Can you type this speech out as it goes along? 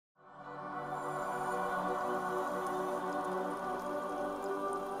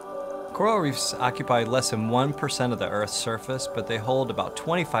Coral reefs occupy less than 1% of the Earth's surface, but they hold about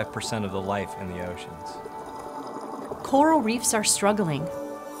 25% of the life in the oceans. Coral reefs are struggling.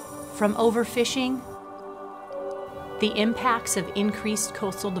 From overfishing, the impacts of increased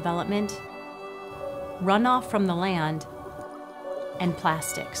coastal development, runoff from the land, and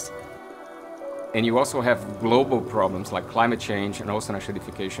plastics. And you also have global problems like climate change and ocean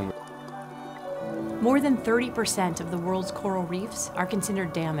acidification. More than 30% of the world's coral reefs are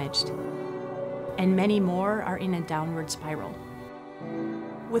considered damaged, and many more are in a downward spiral.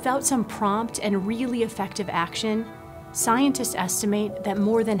 Without some prompt and really effective action, scientists estimate that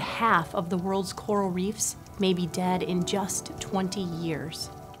more than half of the world's coral reefs may be dead in just 20 years.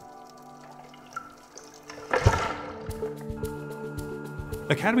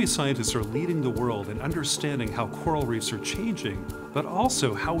 Academy scientists are leading the world in understanding how coral reefs are changing, but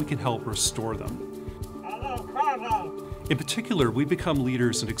also how we can help restore them. In particular, we become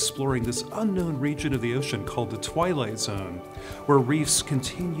leaders in exploring this unknown region of the ocean called the twilight zone, where reefs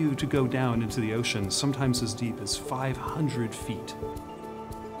continue to go down into the ocean, sometimes as deep as 500 feet.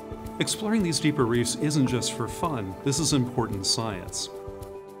 Exploring these deeper reefs isn't just for fun, this is important science.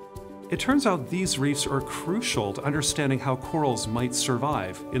 It turns out these reefs are crucial to understanding how corals might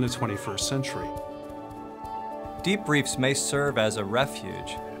survive in the 21st century. Deep reefs may serve as a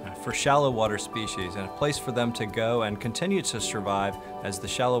refuge for shallow water species and a place for them to go and continue to survive as the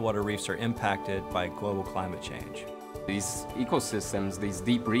shallow water reefs are impacted by global climate change. These ecosystems, these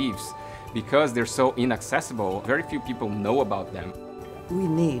deep reefs, because they're so inaccessible, very few people know about them. We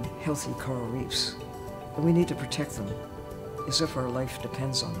need healthy coral reefs, and we need to protect them as if our life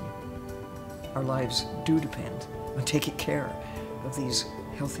depends on them. Our lives do depend on taking care of these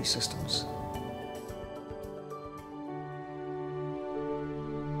healthy systems.